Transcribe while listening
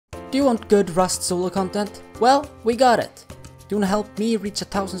Do you want good Rust solo content? Well, we got it. Do you want to help me reach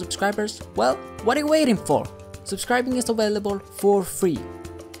 1,000 subscribers? Well, what are you waiting for? Subscribing is available for free.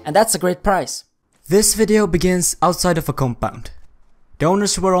 And that's a great price. This video begins outside of a compound. The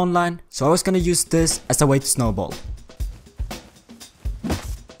owners were online, so I was gonna use this as a way to snowball.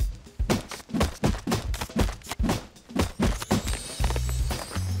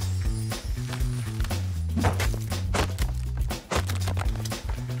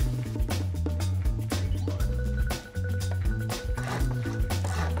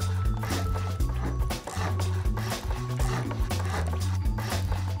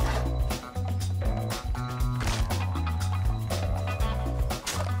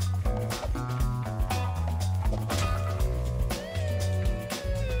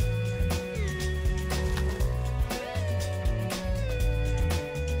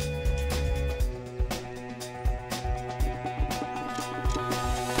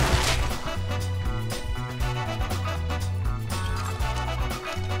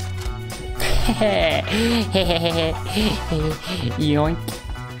 Yoink.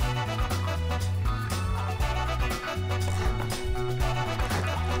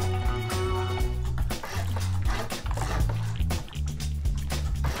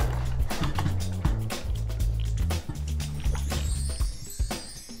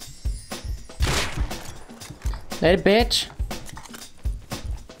 Little bitch.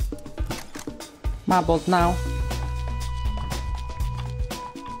 My bolt now.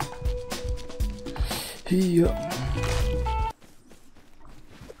 Yeah.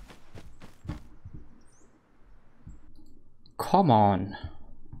 Come on.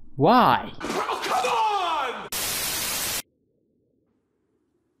 Why? Oh, come on!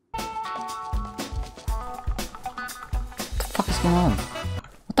 What the fuck is going on?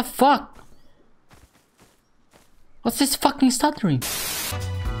 What the fuck? What's this fucking stuttering?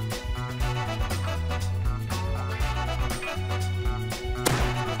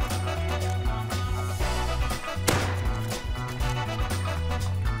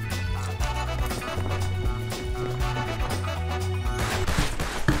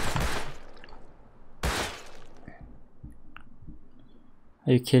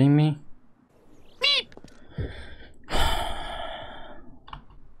 Are you kidding me?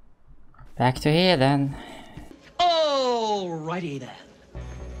 Back to here then. Alrighty then.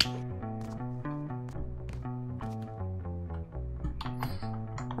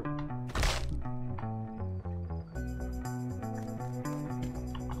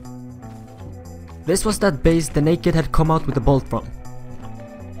 This was that base the Naked had come out with a bolt from.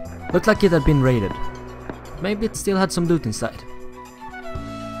 Looked like it had been raided. Maybe it still had some loot inside.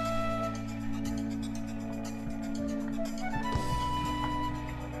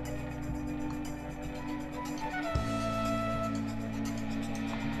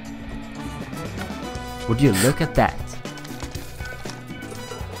 Would you look at that?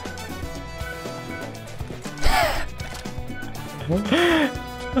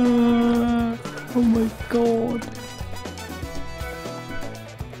 Oh my god.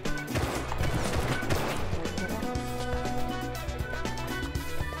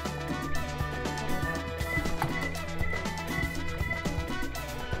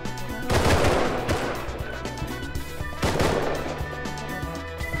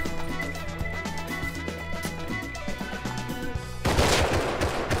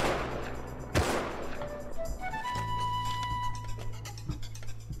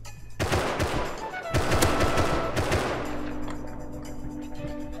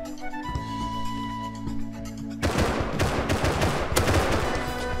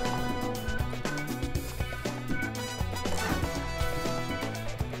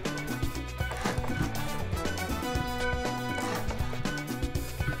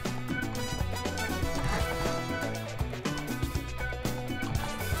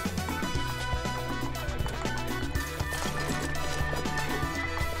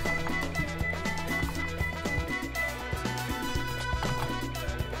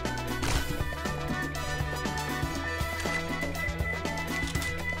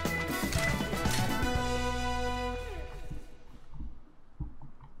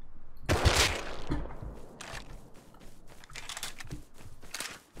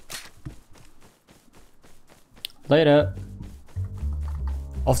 Later.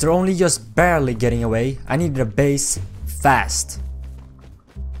 After only just barely getting away, I needed a base fast.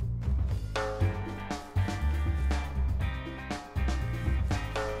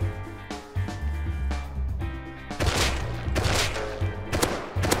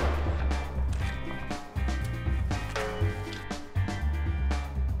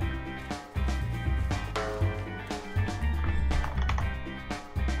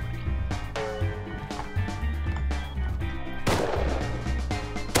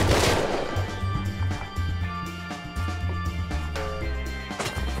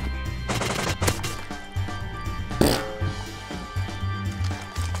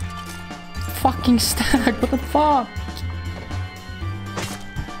 fucking stack. What the fuck?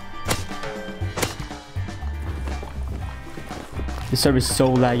 This server is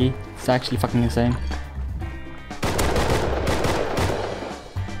so laggy. It's actually fucking insane.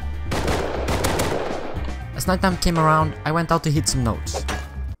 As nighttime came around, I went out to hit some notes.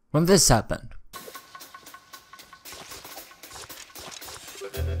 When this happened.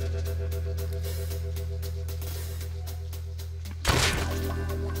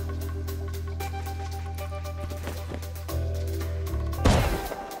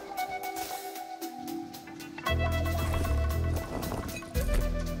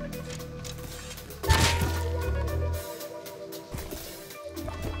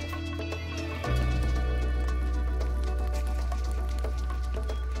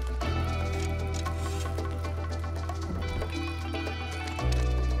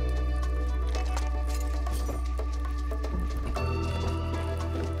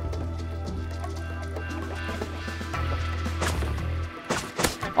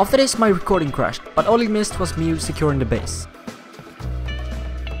 After this my recording crashed, but all it missed was me securing the base.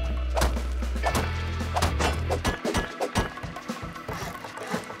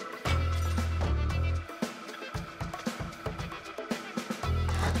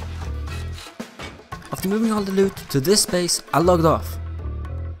 After moving all the loot to this base, I logged off.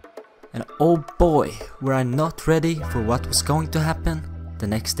 And oh boy, were I not ready for what was going to happen the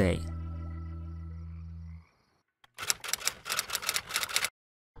next day.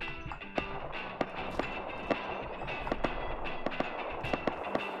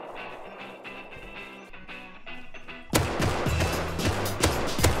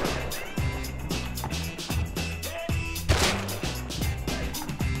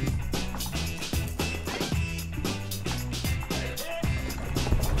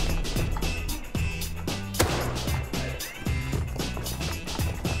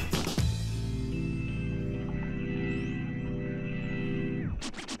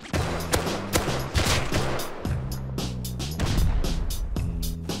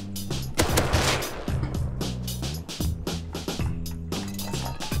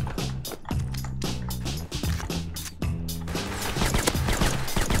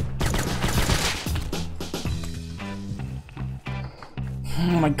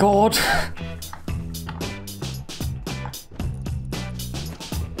 Oh my god.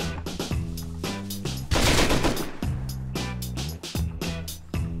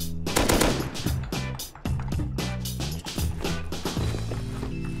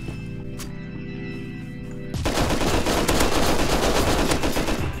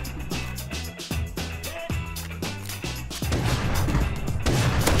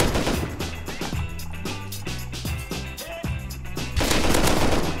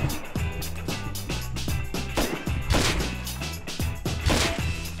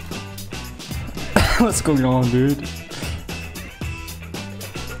 What's going on, dude?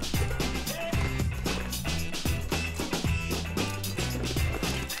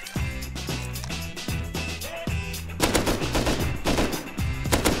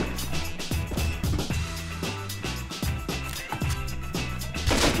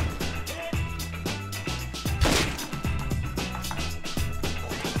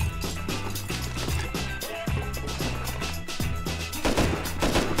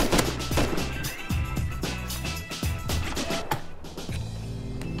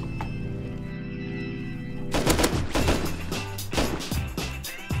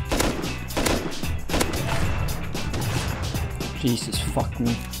 Jesus, fuck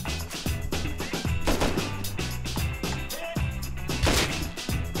me.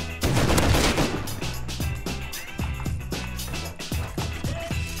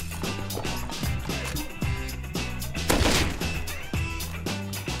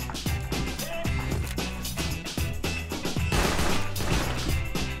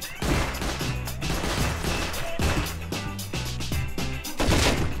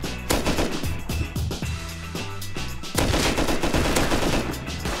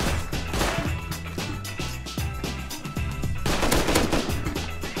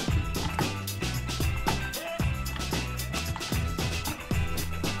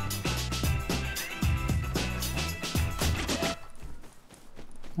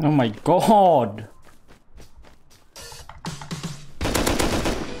 Oh my god!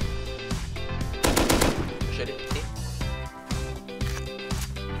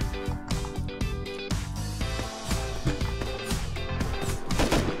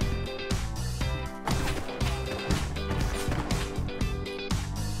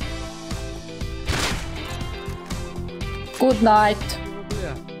 Good night.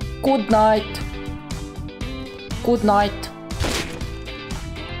 Good night. Good night.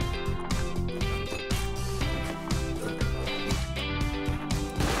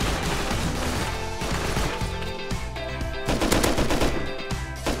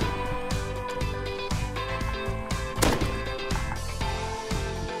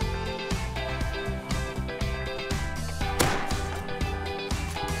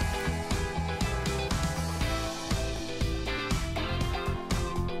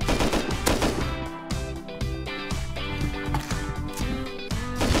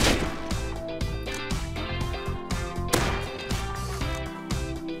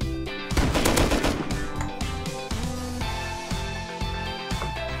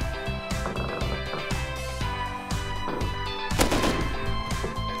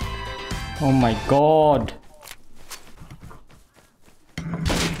 Oh my god.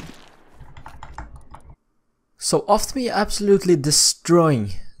 So after me absolutely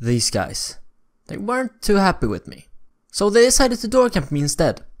destroying these guys, they weren't too happy with me. So they decided to door camp me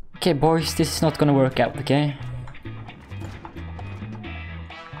instead. Okay boys, this is not gonna work out, okay?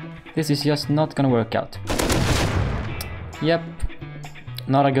 This is just not gonna work out. Yep,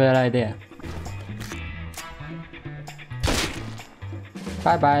 not a good idea.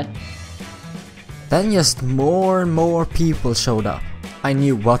 Bye bye. Then just more and more people showed up. I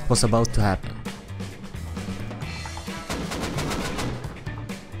knew what was about to happen.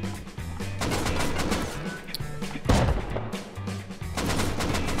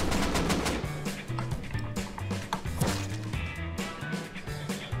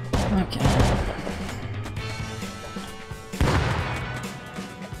 Okay.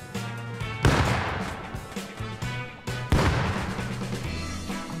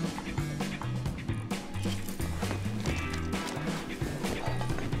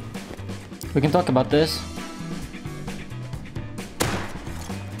 We can talk about this.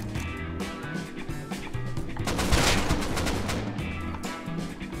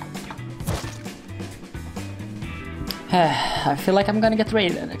 I feel like I'm gonna get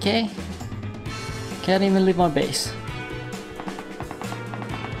raided, okay? Can't even leave my base.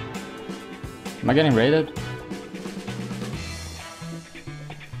 Am I getting raided?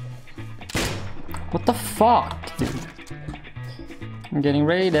 What the fuck, dude? I'm getting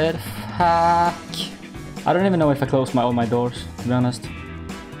raided. Fuck. I don't even know if I closed all my doors, to be honest.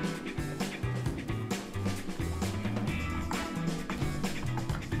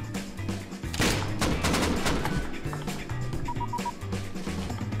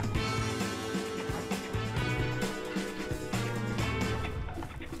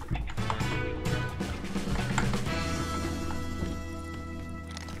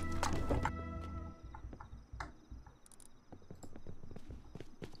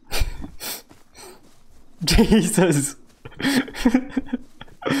 Jesus.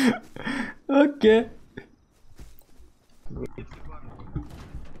 Okay.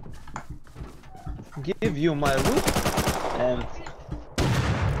 Give you my loot and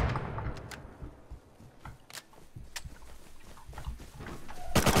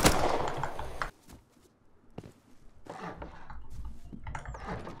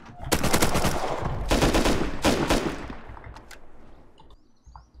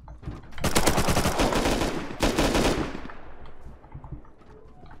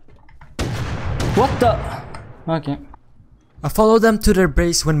What the? Okay. I followed them to their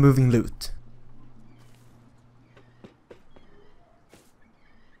base when moving loot.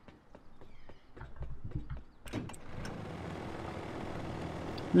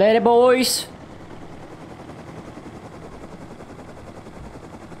 Later, boys.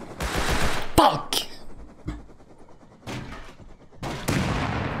 Fuck.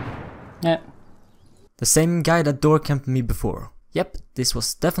 Yeah. The same guy that door camped me before. Yep, this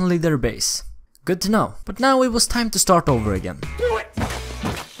was definitely their base. Good to know. But now it was time to start over again.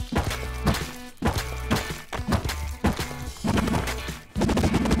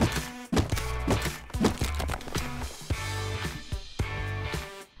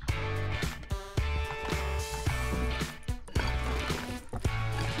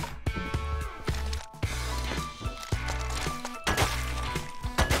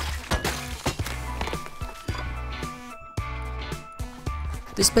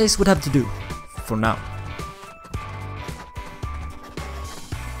 This base would have to do, for now.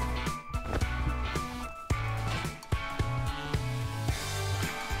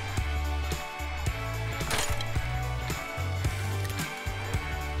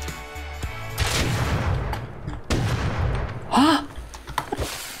 Huh?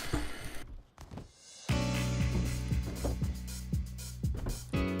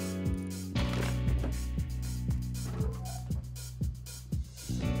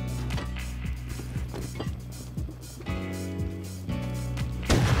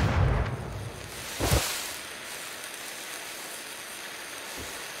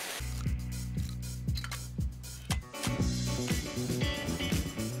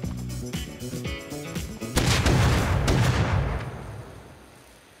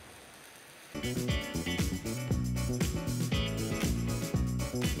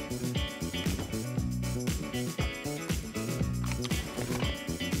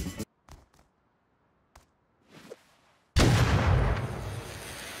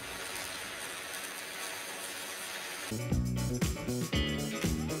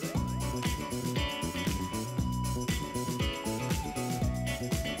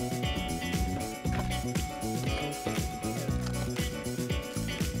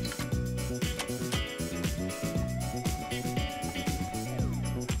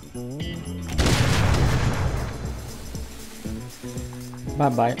 Bye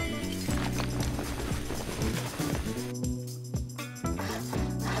bye.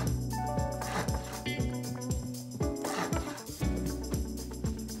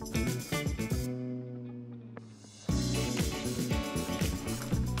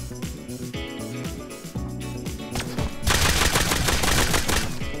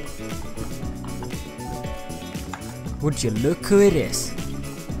 Would you look who it is?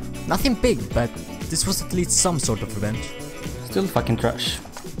 Nothing big, but this was at least some sort of revenge. Still fucking trash.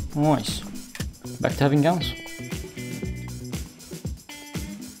 Nice. Back to having guns.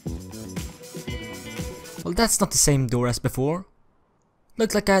 Well, that's not the same door as before.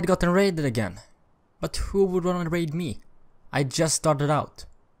 Looked like I had gotten raided again. But who would want to raid me? I just started out.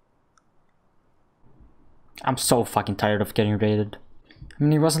 I'm so fucking tired of getting raided. I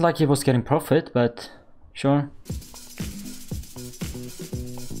mean, it wasn't like he was getting profit, but sure.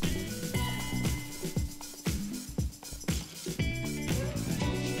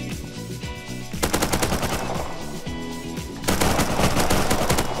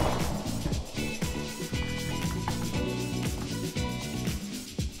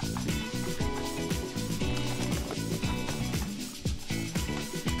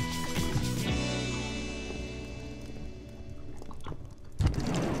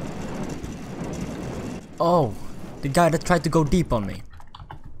 Oh, the guy that tried to go deep on me.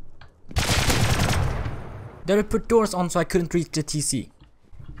 They would put doors on so I couldn't reach the TC.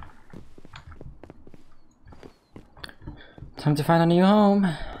 Time to find a new home.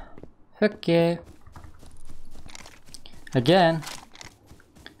 Fuck yeah. Again.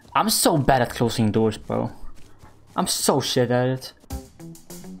 I'm so bad at closing doors, bro. I'm so shit at it.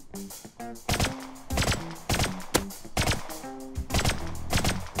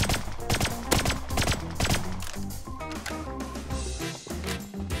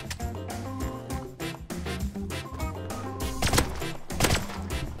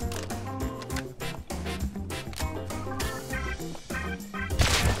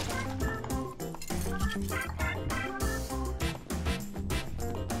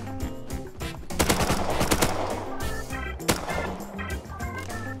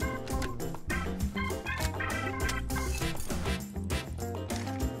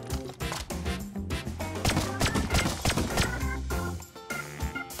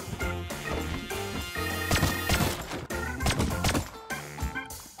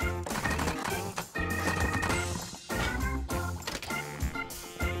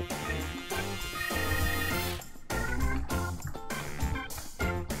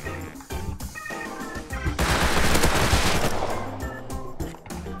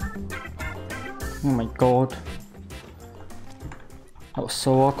 Oh my god. That was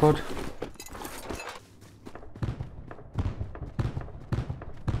so awkward.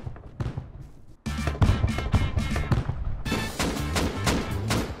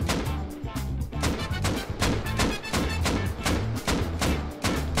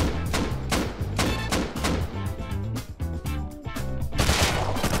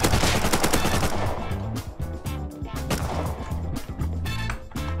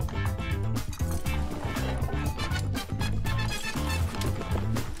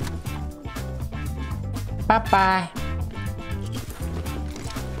 Bye-bye.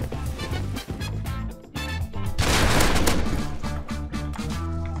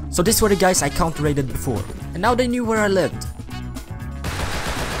 So these were the guys I counter-raided before, and now they knew where I lived.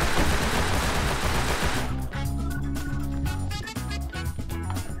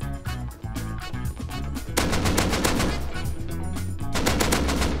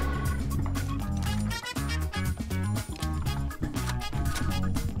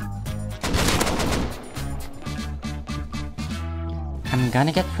 I'm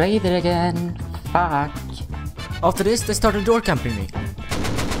gonna get raided again. Fuck. After this, they started door camping me.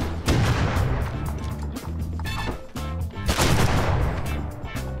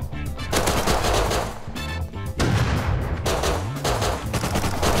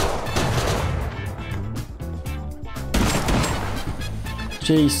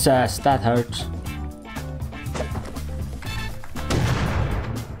 Jesus, that hurts.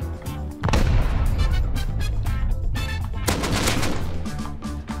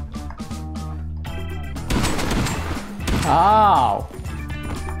 Ow!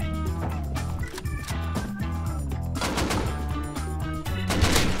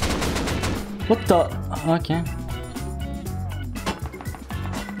 What the? Okay.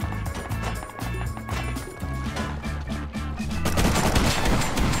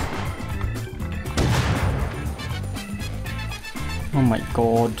 Oh my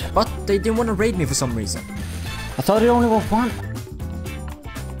god. But they didn't want to raid me for some reason. I thought it only was one.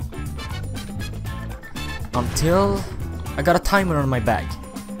 Until I got a timer on my bag.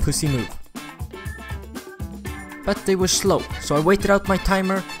 pussy move. But they were slow, so I waited out my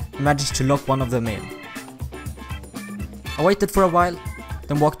timer and managed to lock one of them in. I waited for a while,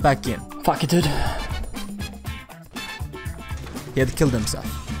 then walked back in. Fuck it, dude. He had killed himself.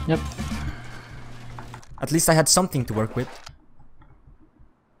 Yep. At least I had something to work with.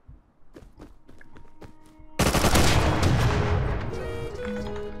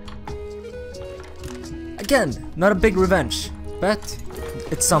 Again, not a big revenge, but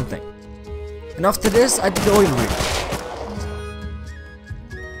it's something. And after this, I did the oil rig.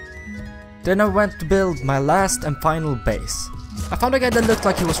 Then I went to build my last and final base. I found a guy that looked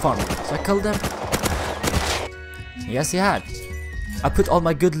like he was farming, so I killed him. Yes, he had. I put all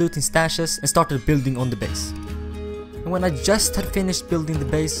my good loot in stashes and started building on the base. And when I just had finished building the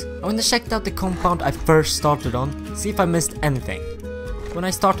base, I went and checked out the compound I first started on, see if I missed anything. When I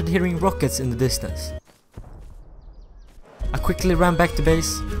started hearing rockets in the distance. I quickly ran back to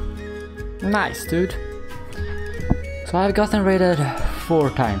base. Nice, dude. So I've gotten raided 4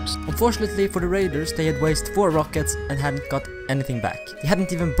 times. Unfortunately for the raiders, they had wasted 4 rockets and hadn't got anything back. They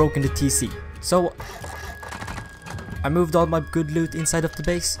hadn't even broken the TC. So I moved all my good loot inside of the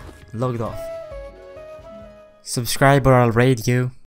base, logged off. Subscribe or I'll raid you.